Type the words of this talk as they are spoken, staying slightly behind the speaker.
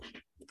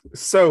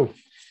So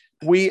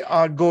we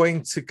are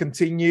going to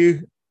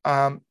continue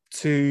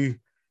to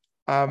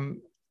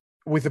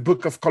with the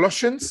book of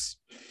Colossians,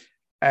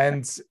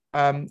 and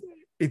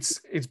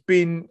it's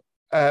been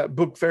a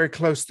book very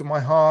close to my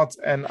heart,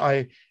 and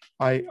I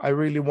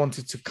really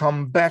wanted to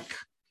come back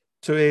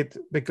to it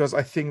because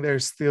I think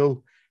there's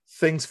still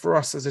things for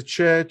us as a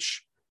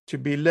church to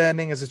be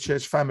learning as a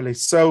church family.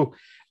 So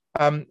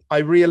I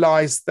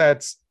realized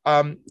that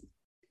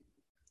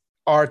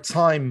our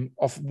time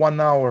of 1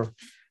 hour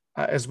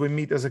as we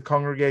meet as a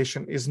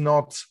congregation is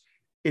not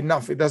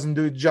enough. It doesn't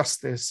do it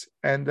justice.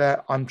 And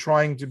I'm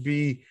trying to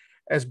be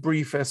as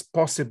brief as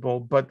possible,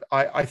 but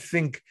I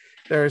think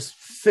there's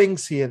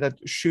things here that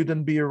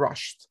shouldn't be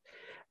rushed.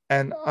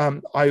 And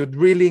I would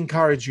really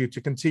encourage you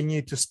to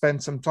continue to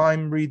spend some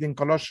time reading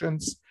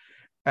Colossians.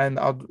 And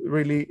I'd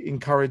really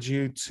encourage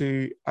you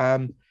to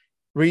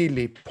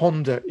really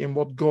ponder in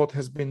what God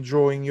has been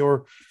drawing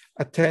your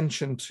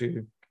attention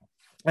to.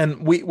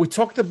 And we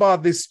talked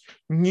about this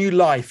new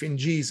life in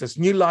Jesus,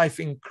 new life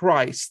in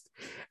Christ.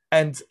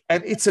 And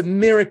it's a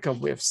miracle,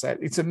 we've said.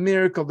 It's a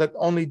miracle that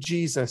only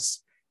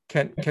Jesus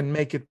can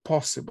make it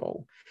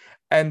possible.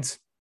 And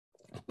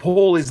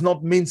Paul is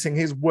not mincing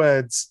his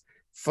words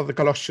for the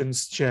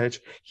Colossians church.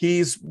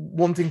 He's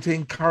wanting to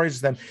encourage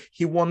them.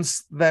 He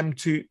wants them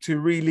to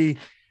really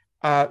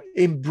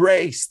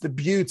embrace the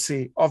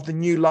beauty of the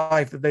new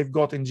life that they've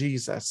got in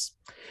Jesus.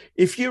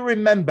 If you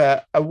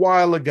remember a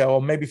while ago,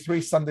 or maybe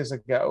 3 Sundays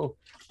ago,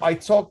 I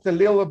talked a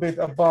little bit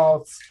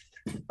about,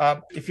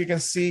 if you can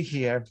see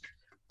here,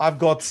 I've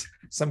got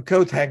some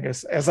coat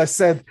hangers. As I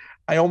said,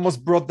 I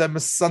almost brought them a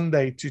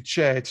Sunday to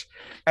church.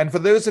 And for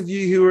those of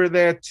you who were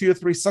there 2 or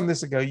 3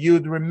 Sundays ago, you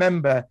would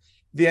remember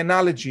the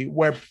analogy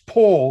where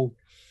Paul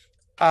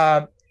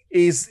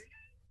is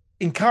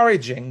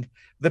encouraging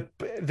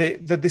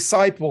the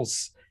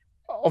disciples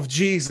of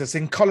Jesus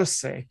in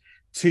Colossae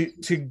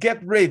to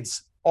get rid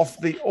of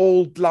the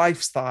old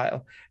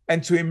lifestyle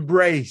and to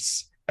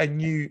embrace a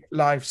new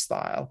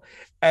lifestyle.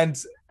 And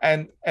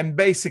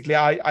basically,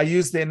 I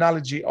use the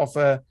analogy of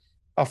a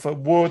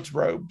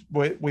wardrobe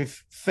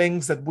with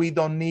things that we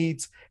don't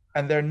need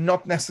and they're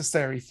not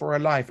necessary for a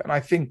life. And I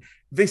think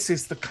this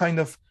is the kind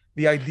of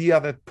the idea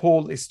that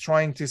Paul is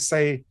trying to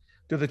say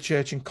to the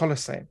church in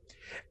Colossae.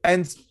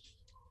 And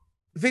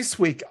this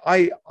week,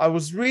 I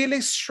was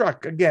really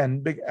struck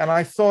again, and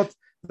I thought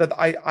that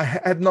I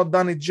had not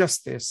done it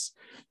justice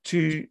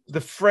to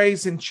the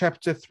phrase in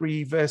chapter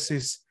 3,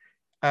 verse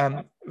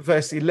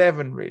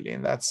 11, really,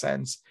 in that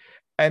sense.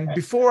 And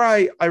before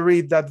I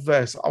read that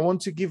verse, I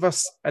want to give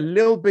us a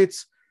little bit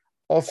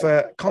of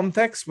a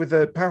context with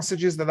the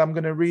passages that I'm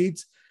going to read,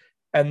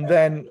 and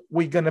then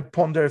we're going to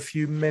ponder a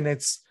few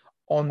minutes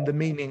on the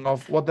meaning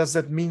of what does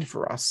that mean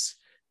for us.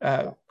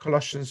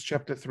 Colossians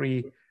chapter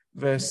 3,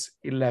 verse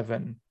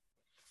 11.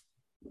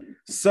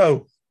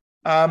 So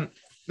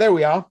there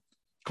we are.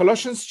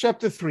 Colossians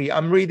chapter 3,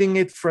 I'm reading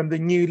it from the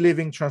New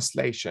Living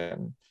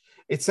Translation.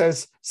 It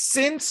says,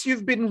 since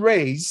you've been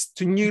raised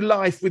to new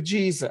life with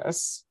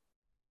Jesus,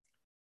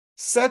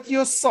 set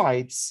your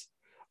sights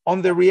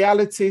on the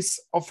realities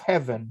of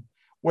heaven,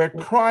 where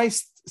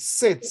Christ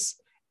sits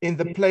in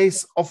the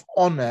place of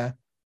honor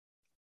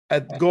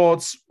at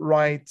God's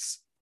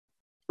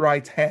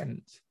right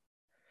hand.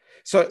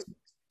 So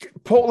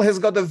Paul has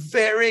got a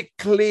very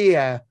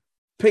clear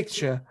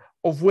picture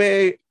of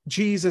where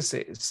Jesus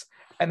is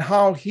and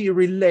how he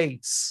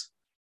relates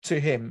to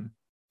him.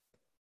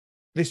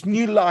 This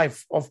new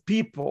life of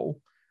people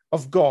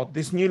of God,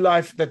 this new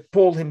life that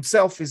Paul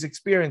himself is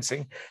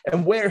experiencing,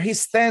 and where he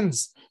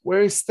stands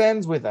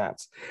with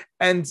that.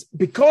 And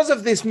because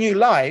of this new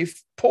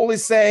life, Paul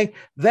is saying,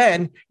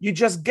 then you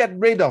just get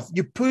rid of,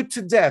 you put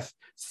to death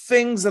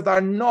things that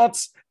are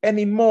not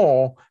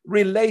anymore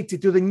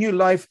related to the new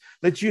life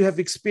that you have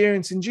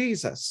experienced in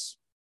Jesus.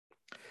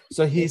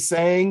 So he's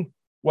saying,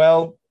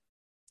 well,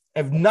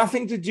 have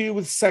nothing to do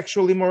with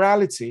sexual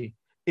immorality,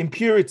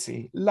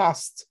 impurity,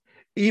 lust,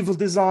 evil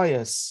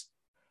desires.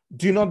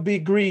 Do not be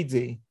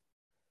greedy.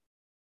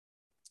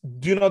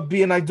 Do not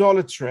be an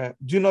idolater.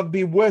 Do not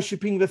be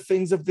worshiping the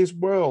things of this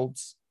world.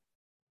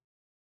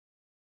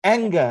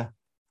 Anger,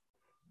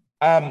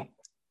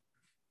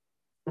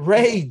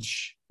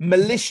 rage,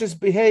 malicious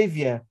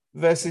behavior,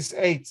 verses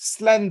 8,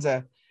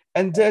 slander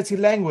and dirty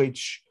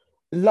language,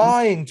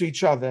 lying to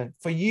each other,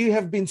 for you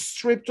have been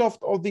stripped off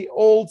of the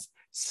old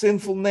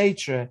sinful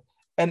nature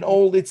and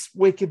all its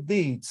wicked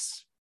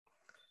deeds.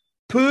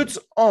 Put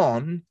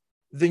on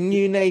the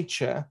new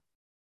nature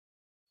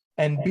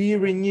and be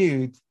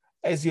renewed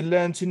as you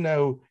learn to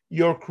know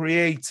your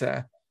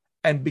Creator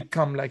and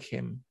become like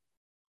Him.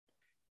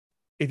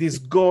 It is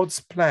God's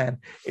plan.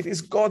 It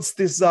is God's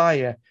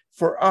desire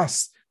for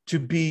us to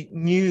be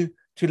new,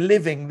 to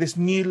living this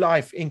new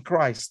life in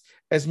Christ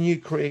as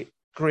new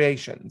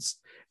creations,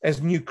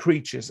 as new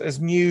creatures, as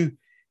new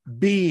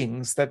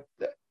beings that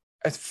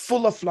as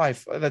full of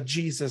life that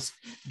Jesus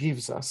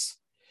gives us.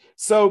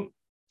 So,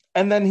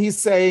 and then he's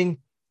saying,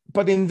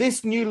 but in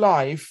this new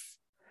life,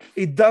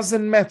 it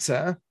doesn't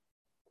matter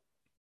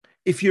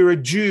if you're a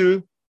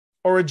Jew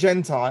or a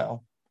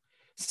Gentile.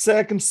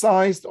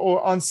 circumcised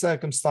or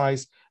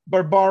uncircumcised,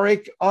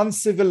 barbaric,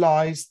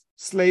 uncivilized,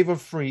 slave or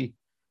free.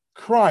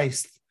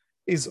 Christ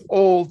is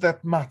all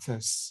that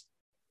matters,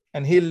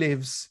 and he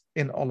lives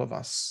in all of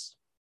us.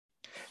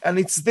 And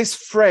it's this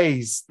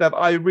phrase that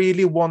I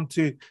really want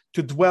to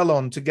dwell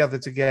on together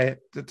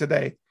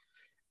today.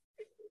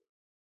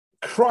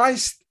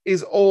 Christ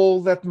is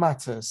all that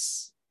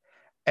matters,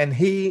 and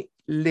he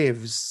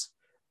lives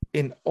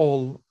in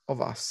all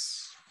of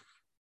us.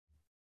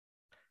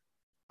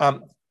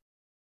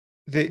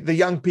 The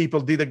young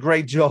people did a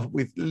great job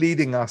with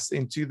leading us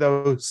into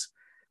those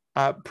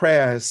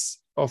prayers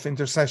of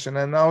intercession.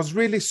 And I was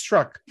really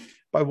struck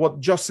by what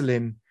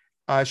Jocelyn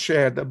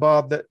shared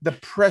about the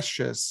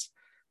pressures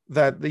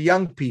that the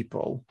young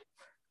people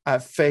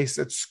face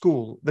at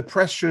school, the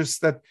pressures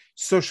that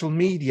social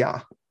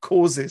media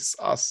causes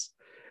us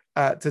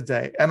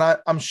today. And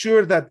I'm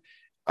sure that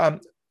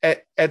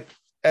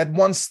at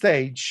one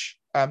stage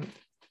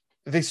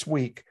this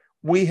week,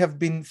 we have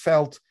been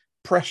felt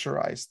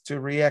pressurized to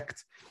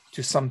react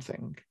to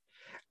something.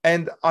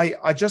 And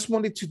I just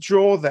wanted to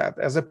draw that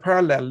as a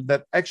parallel,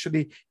 that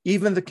actually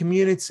even the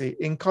community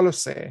in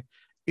Colossae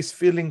is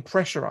feeling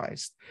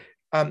pressurized.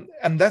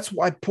 And that's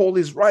why Paul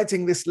is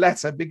writing this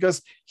letter,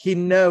 because he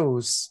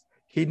knows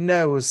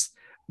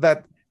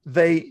that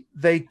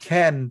they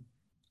can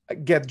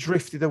get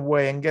drifted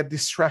away and get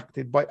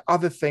distracted by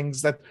other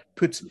things that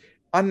put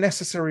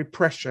unnecessary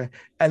pressure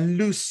and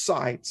lose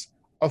sight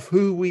of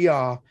who we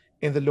are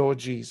in the Lord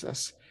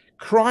Jesus.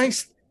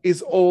 Christ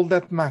is all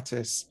that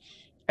matters,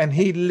 and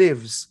he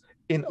lives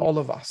in all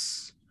of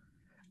us.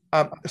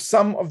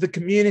 Some of the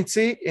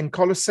community in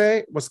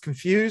Colossae was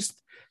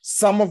confused.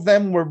 Some of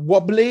them were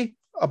wobbly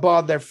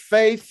about their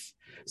faith.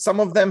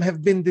 Some of them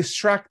have been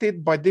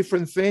distracted by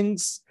different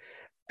things,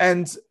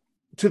 and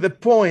to the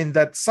point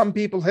that some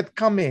people had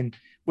come in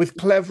with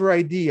clever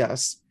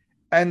ideas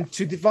and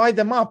to divide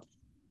them up.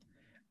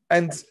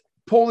 And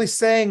Paul is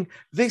saying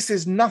this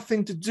is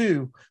nothing to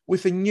do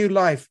with a new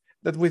life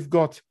that we've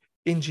got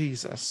in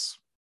Jesus.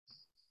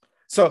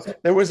 So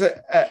there was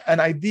an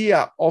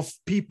idea of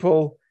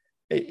people,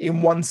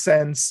 in one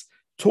sense,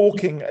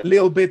 talking a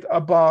little bit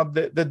about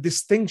the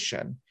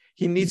distinction.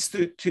 He needs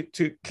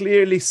to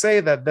clearly say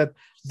that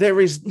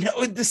there is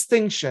no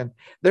distinction.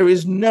 There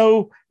is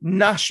no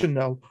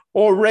national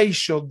or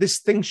racial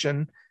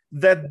distinction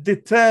that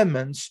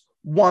determines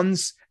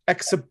one's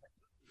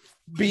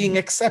being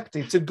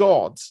accepted to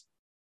God.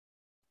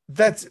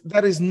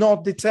 That is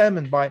not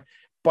determined by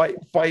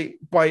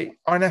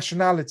our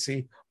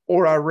nationality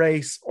or our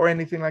race or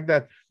anything like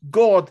that.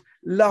 God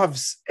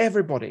loves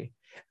everybody,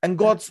 and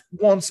God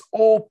wants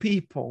all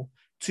people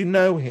to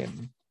know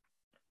him.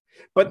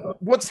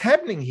 But what's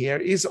happening here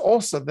is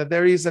also that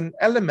there is an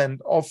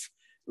element of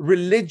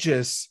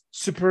religious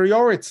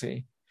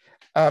superiority,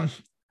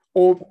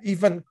 or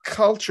even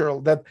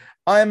cultural, that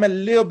I'm a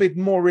little bit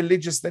more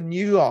religious than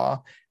you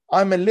are.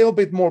 I'm a little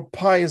bit more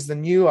pious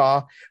than you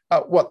are.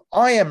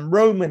 I am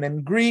Roman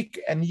and Greek,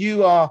 and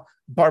you are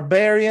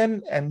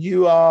barbarian, and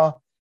you are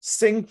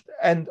Sint,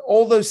 and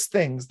all those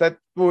things that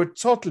were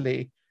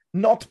totally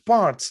not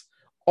part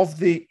of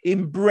the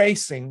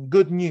embracing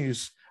good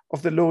news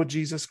of the Lord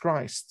Jesus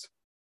Christ.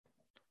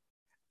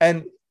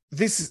 And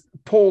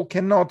Paul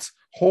cannot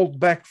hold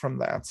back from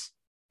that.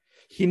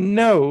 He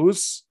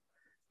knows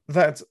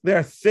that there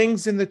are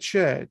things in the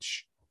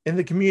church, in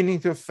the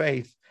community of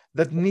faith,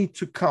 that need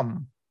to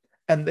come,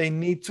 and they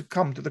need to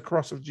come to the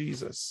cross of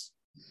Jesus.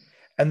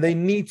 And they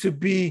need to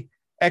be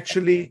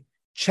actually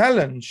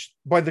challenged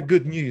by the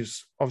good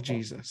news of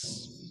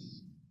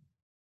Jesus.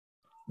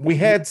 We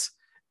had,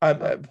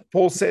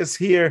 Paul says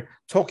here,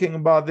 talking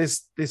about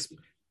this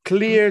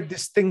clear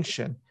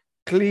distinction,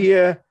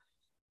 clear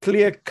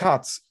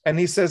cuts, and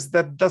he says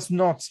that does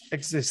not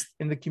exist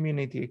in the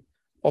community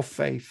of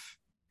faith.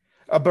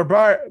 A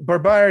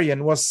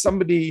barbarian was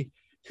somebody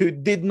who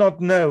did not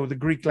know the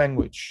Greek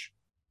language.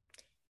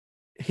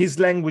 His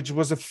language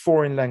was a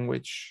foreign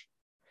language.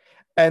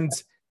 And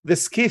the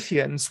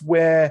Scythians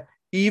were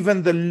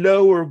even the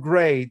lower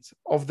grade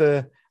of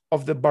the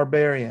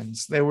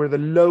barbarians. They were the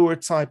lower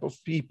type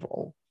of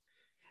people.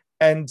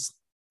 And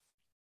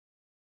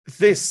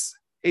this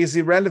is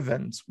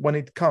irrelevant when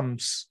it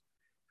comes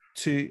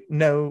to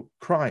know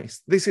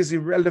Christ. This is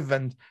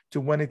irrelevant to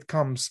when it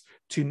comes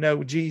to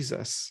know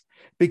Jesus,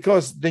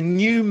 because the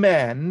new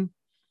man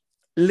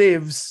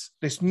lives,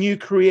 this new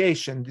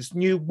creation, this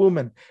new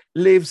woman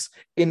lives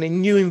in a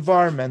new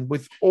environment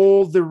with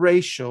all the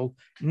racial,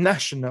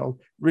 national,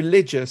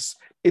 religious,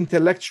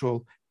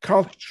 intellectual,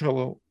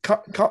 cultural,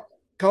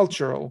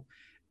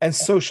 and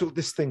social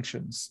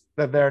distinctions,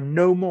 that there are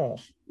no more.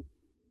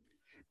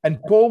 And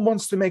Paul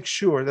wants to make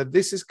sure that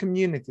this is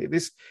community,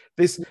 this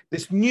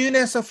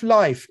newness of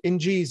life in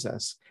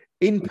Jesus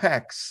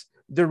impacts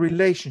the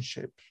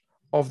relationship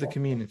of the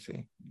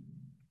community.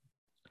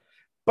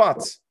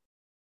 But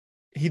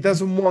he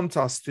doesn't want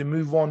us to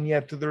move on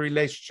yet to the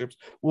relationships.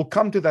 We'll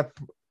come to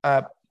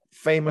that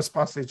famous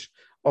passage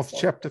of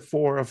chapter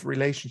 4 of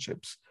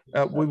relationships.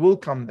 We will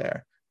come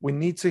there. We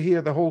need to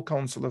hear the whole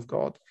counsel of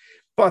God.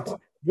 But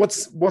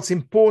what's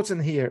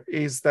important here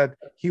is that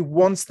he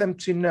wants them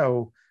to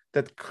know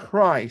that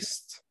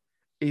Christ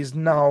is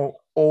now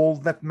all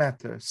that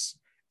matters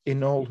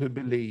in all who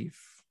believe.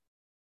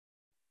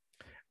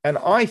 And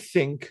I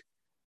think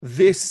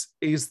this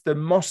is the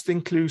most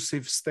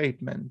inclusive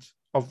statement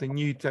of the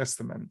New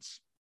Testament.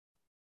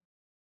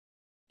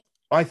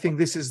 I think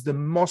this is the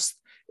most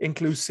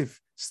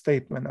inclusive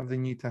statement of the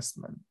New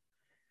Testament.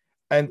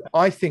 And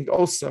I think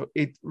also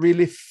it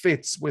really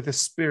fits with the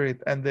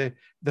spirit and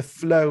the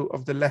flow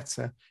of the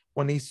letter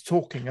when he's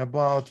talking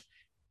about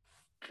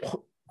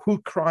who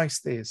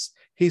Christ is,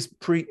 his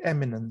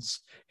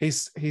preeminence,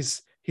 his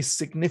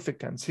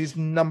significance, his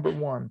number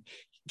one.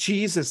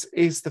 Jesus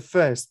is the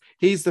first.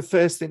 He's the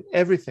first in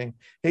everything.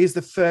 He's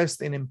the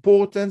first in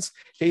importance.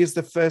 He is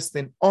the first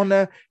in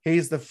honor. He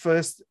is the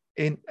first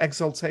in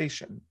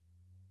exaltation.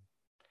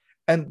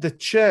 And the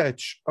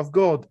church of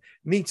God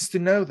needs to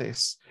know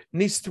this.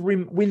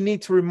 We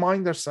need to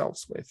remind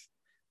ourselves with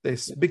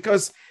this,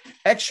 because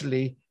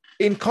actually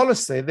in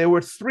Colossae there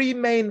were three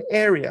main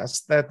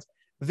areas that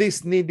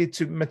this needed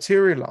to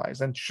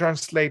materialize and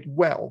translate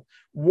well.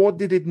 What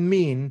did it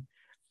mean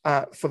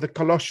for the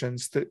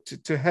Colossians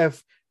to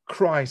have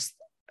Christ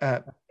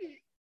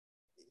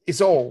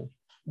is all?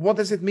 What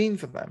does it mean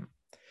for them?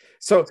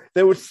 So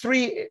there were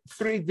three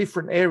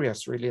different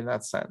areas really in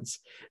that sense.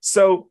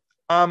 So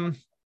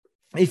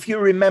if you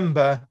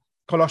remember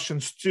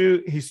Colossians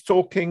 2, he's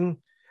talking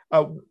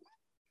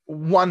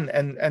 1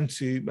 and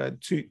 2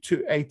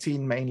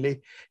 18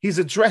 mainly. He's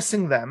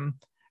addressing them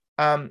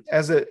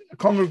as a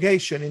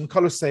congregation in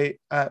Colossae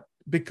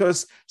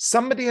because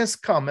somebody has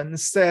come and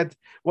said,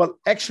 well,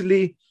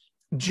 actually,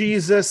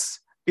 Jesus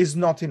is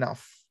not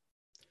enough.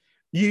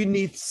 You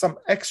need some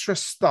extra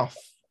stuff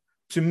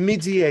to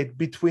mediate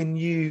between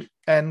you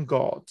and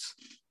God.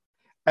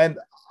 And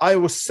I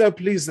was so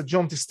pleased that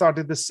Jonty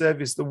started the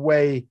service the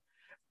way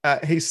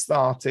he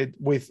started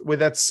with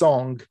that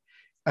song,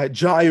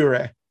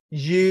 Jireh,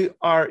 you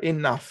are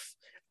enough.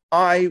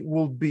 I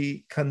will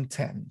be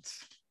content.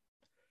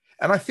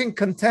 And I think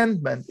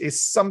contentment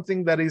is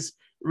something that is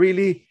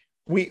really,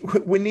 we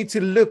need to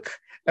look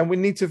and we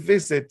need to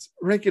visit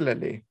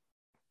regularly.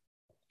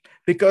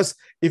 Because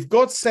if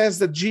God says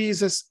that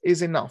Jesus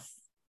is enough,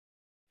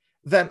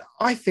 then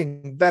I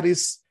think that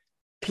is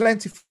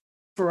plenty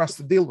for us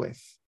to deal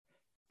with.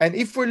 And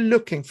if we're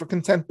looking for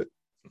contentment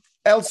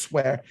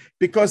elsewhere,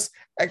 because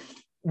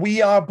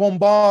we are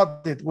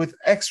bombarded with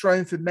extra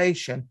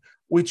information,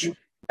 which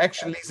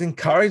actually is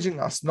encouraging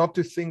us not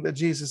to think that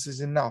Jesus is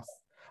enough,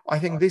 I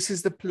think this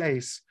is the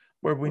place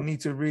where we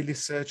need to really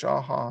search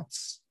our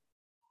hearts.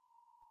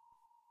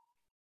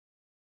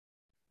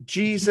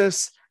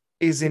 Jesus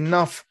is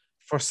enough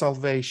for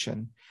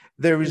salvation.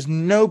 There is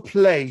no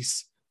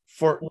place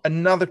for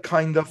another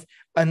kind of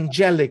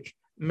angelic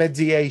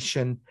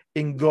mediation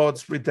in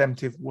God's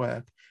redemptive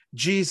work.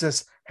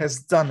 Jesus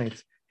has done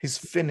it, he's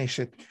finished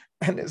it,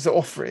 and has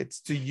offered it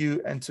to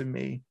you and to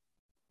me.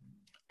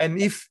 And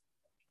if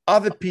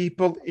other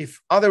people, if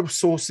other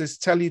sources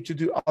tell you to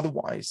do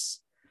otherwise,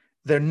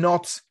 they're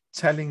not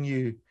telling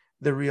you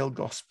the real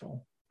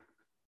gospel,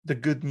 the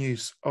good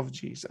news of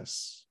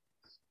Jesus.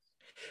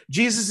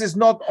 Jesus is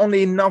not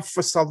only enough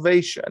for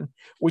salvation,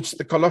 which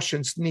the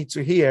Colossians need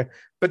to hear,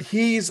 but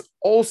he is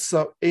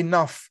also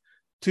enough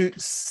to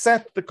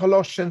set the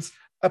Colossians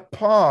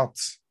apart,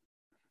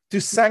 to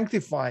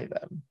sanctify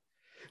them,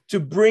 to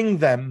bring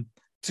them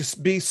to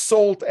be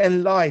salt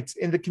and light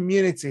in the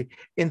community,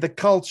 in the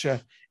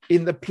culture,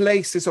 in the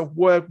places of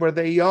work where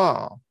they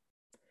are.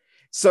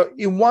 So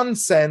in one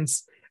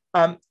sense,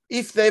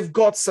 if they've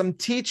got some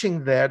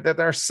teaching there that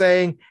are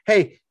saying,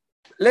 hey,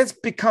 let's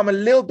become a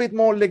little bit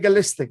more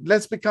legalistic,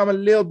 let's become a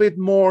little bit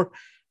more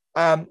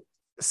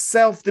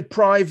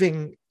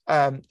self-depriving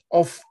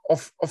of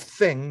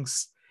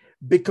things,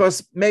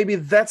 because maybe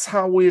that's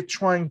how we're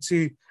trying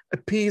to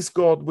appease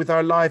God with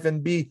our life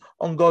and be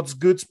on God's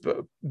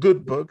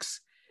good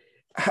books.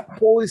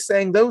 Paul is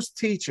saying those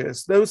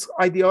teachers, those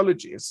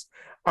ideologies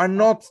are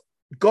not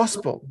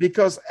gospel,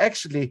 because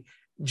actually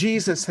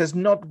Jesus has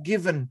not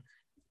given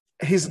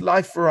his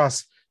life for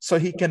us so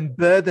he can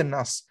burden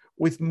us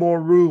with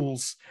more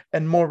rules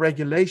and more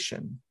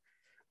regulation.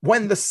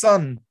 When the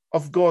Son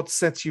of God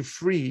sets you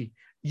free,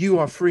 you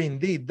are free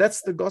indeed.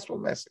 That's the gospel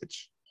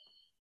message.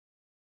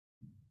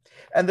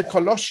 And the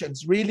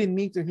Colossians really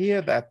need to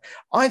hear that.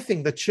 I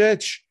think the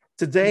church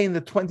today in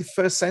the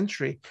 21st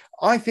century,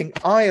 I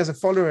think I, as a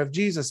follower of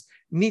Jesus,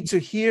 need to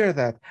hear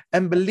that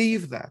and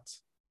believe that.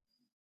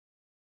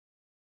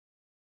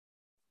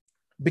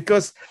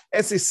 Because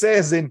as it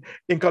says in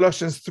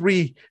Colossians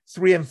 3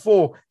 and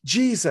 4,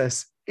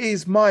 Jesus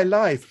is my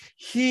life.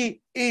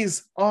 He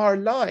is our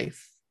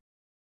life.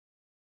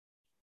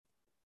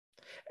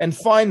 And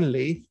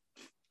finally,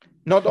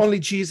 not only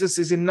Jesus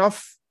is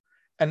enough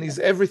and is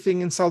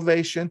everything in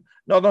salvation,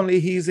 not only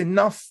he is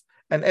enough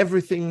and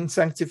everything in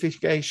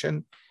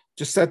sanctification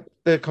to set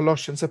the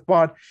Colossians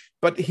apart,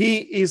 but he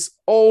is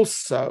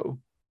also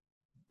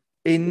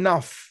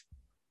enough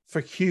for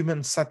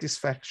human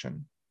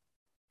satisfaction.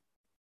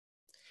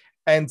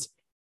 And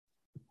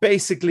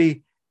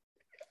basically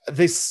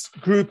this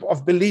group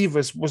of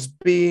believers was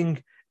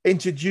being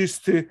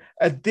introduced to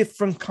a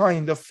different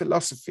kind of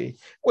philosophy.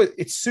 Well,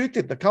 it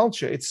suited the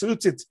culture. It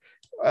suited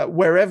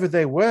wherever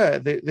they were.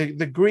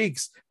 The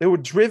Greeks, they were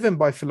driven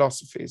by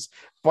philosophies,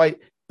 by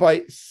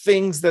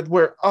things that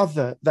were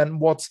other than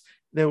what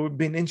they were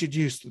being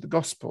introduced to the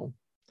gospel.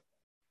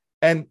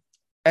 And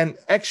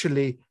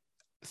actually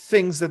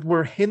things that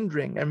were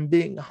hindering and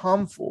being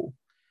harmful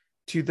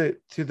to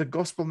the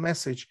gospel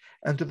message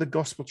and to the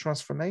gospel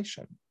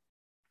transformation.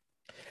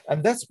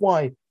 And that's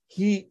why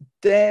he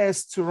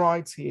dares to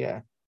write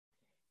here,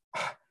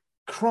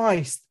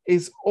 Christ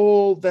is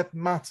all that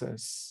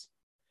matters,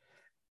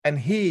 and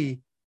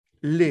he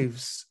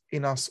lives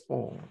in us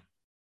all.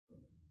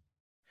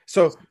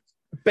 So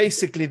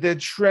basically the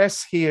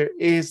address here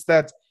is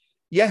that,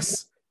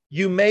 yes,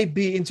 you may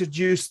be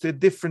introduced to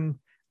different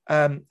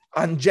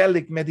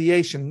angelic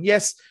mediation.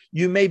 Yes,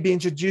 you may be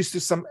introduced to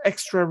some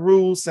extra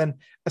rules and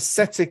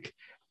ascetic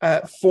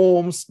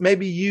forms.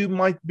 Maybe you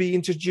might be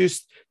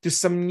introduced to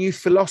some new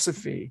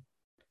philosophy,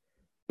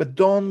 but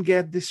don't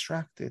get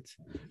distracted.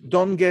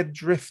 Don't get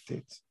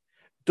drifted.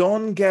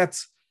 Don't get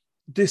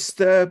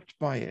disturbed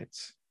by it.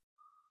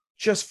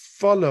 Just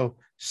follow,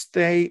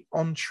 stay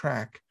on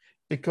track,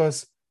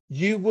 because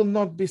you will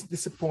not be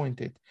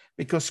disappointed,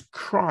 because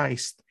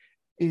Christ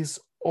is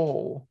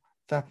all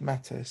that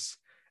matters,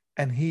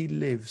 and he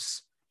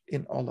lives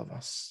in all of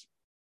us.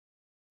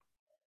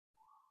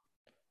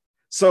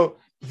 So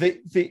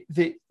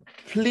the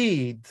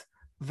plead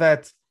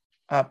that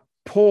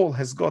Paul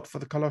has got for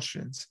the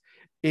Colossians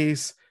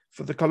is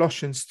for the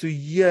Colossians to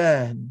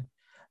yearn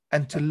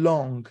and to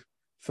long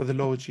for the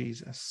Lord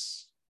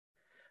Jesus.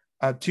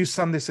 2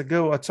 Sundays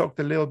ago, I talked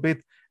a little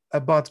bit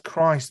about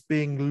Christ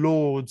being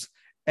Lord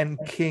and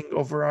King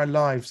over our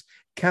lives.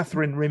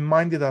 Catherine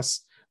reminded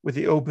us with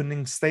the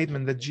opening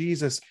statement that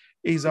Jesus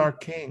is our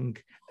King,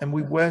 and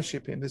we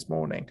worship him this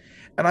morning.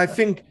 And I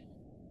think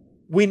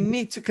we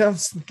need to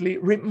constantly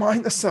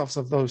remind ourselves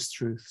of those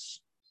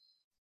truths.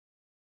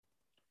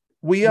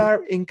 We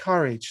are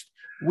encouraged,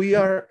 we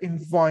are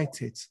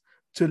invited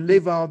to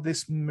live out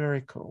this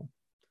miracle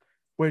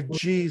where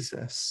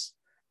Jesus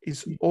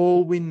is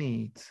all we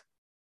need.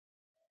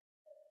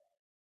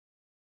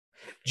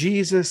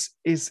 Jesus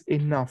is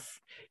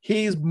enough.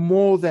 He is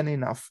more than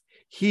enough.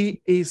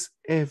 He is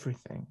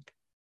everything.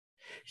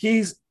 He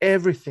is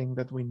everything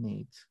that we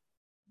need.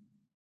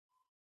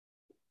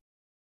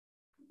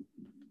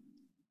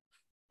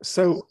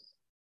 So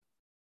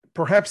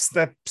perhaps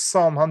that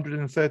Psalm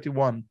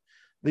 131,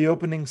 the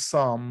opening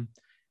psalm,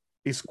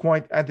 is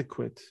quite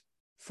adequate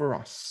for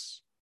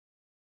us.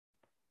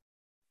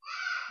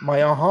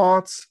 My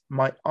heart,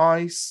 my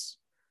eyes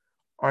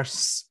are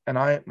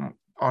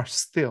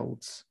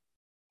stilled,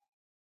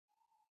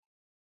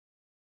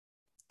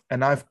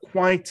 and I've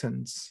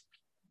quietened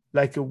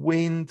like a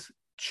weaned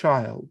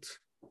child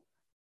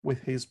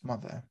with his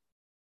mother.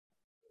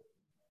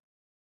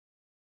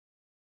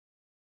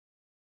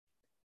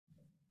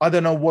 I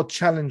don't know what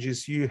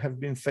challenges you have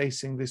been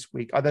facing this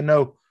week. I don't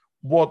know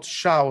what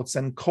shouts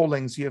and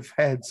callings you have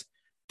had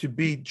to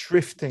be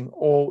drifting,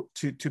 or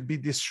to be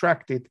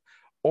distracted,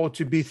 or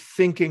to be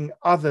thinking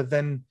other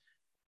than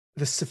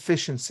the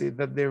sufficiency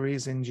that there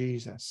is in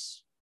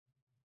Jesus.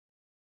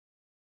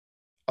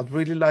 I'd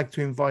really like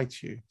to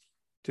invite you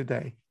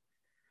today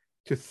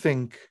to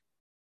think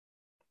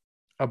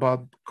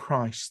about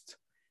Christ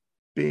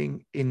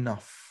being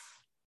enough,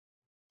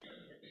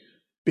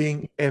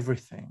 being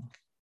everything,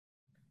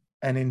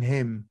 and in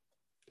him,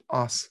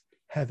 us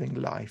having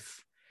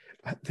life.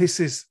 This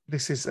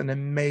is an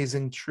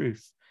amazing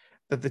truth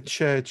that the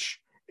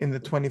church in the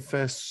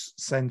 21st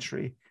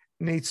century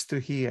needs to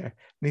hear,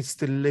 needs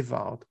to live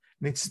out,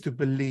 needs to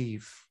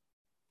believe.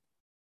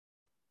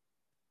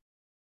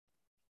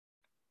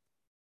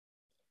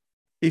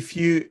 If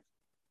you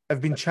have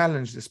been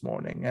challenged this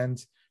morning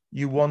and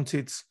you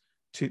wanted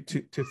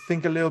to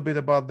think a little bit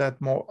about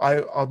that more,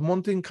 I'd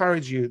want to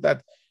encourage you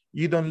that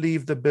you don't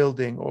leave the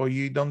building, or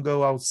you don't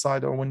go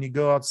outside, or when you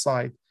go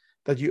outside,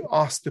 that you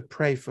ask to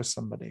pray for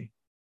somebody.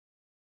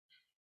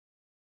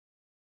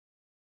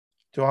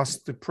 To ask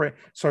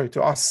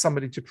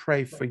somebody to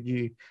pray for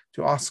you,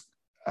 to ask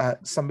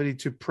somebody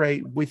to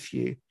pray with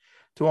you,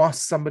 to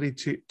ask somebody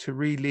to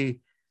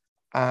really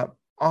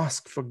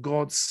ask for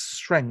God's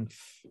strength.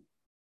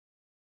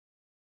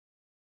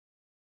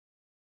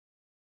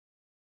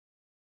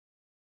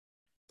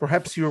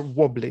 Perhaps you're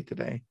wobbly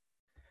today.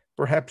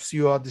 Perhaps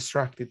you are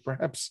distracted.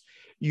 Perhaps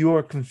you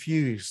are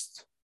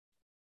confused.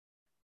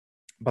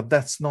 But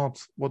that's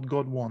not what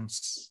God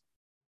wants.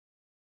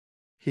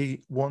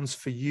 He wants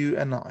for you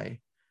and I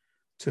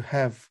to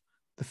have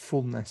the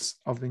fullness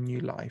of the new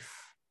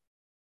life.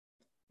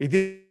 He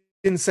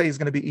didn't say it's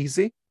going to be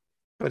easy,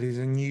 but it's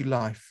a new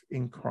life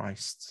in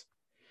Christ.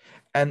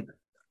 And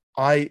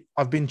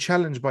I've been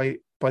challenged by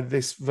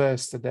this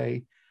verse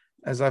today,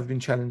 as I've been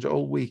challenged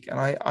all week. And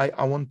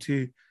I want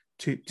to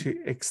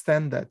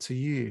extend that to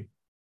you.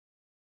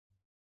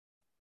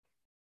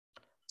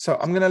 So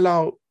I'm going to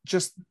allow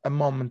just a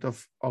moment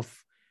of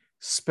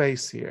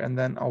space here, and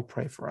then I'll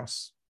pray for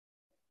us.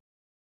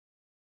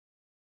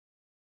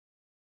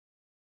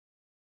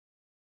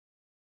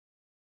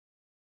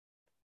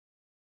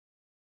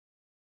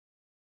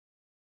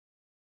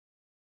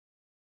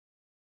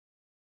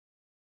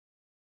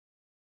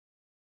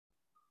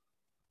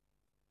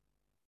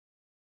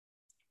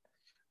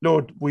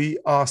 Lord, we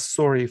are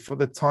sorry for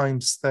the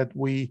times that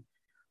we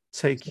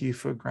take you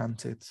for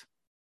granted.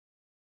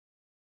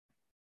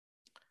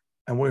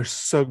 And we're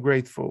so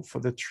grateful for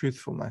the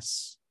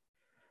truthfulness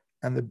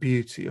and the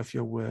beauty of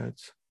your word.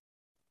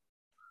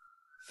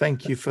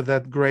 Thank you for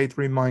that great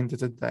reminder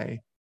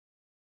today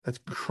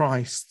that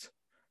Christ,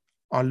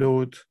 our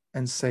Lord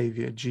and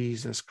Savior,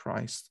 Jesus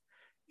Christ,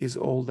 is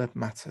all that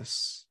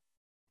matters.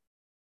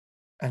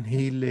 And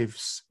he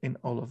lives in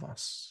all of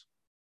us.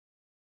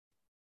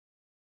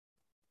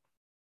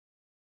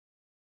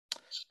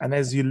 And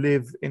as you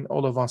live in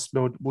all of us,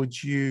 Lord,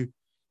 would you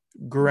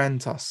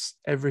grant us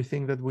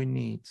everything that we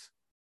need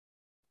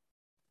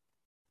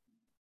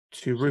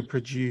to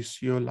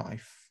reproduce your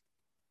life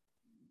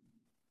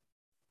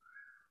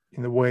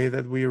in the way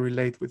that we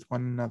relate with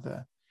one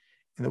another,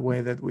 in the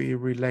way that we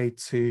relate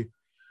to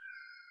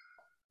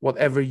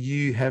whatever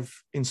you have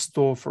in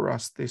store for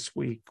us this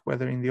week,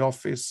 whether in the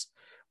office,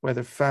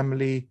 whether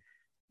family,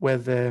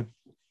 whether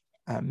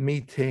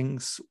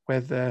meetings,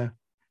 whether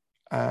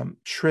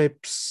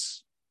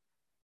trips,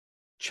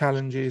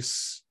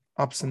 challenges,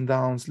 ups and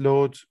downs.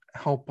 Lord,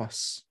 help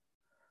us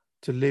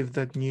to live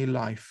that new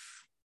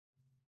life.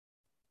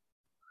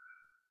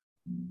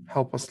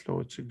 Help us,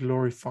 Lord, to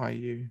glorify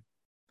you.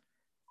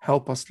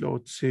 Help us,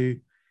 Lord, to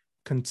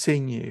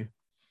continue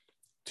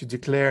to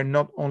declare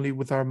not only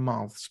with our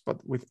mouths,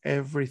 but with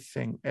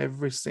everything,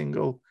 every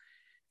single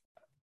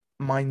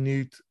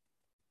minute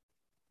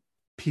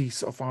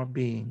piece of our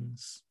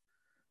beings,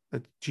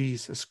 that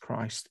Jesus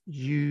Christ,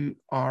 you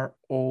are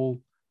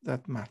all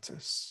that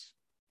matters.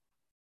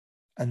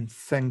 And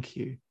thank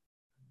you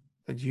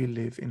that you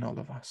live in all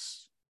of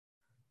us.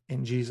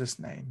 In Jesus'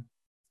 name,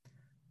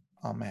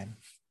 amen.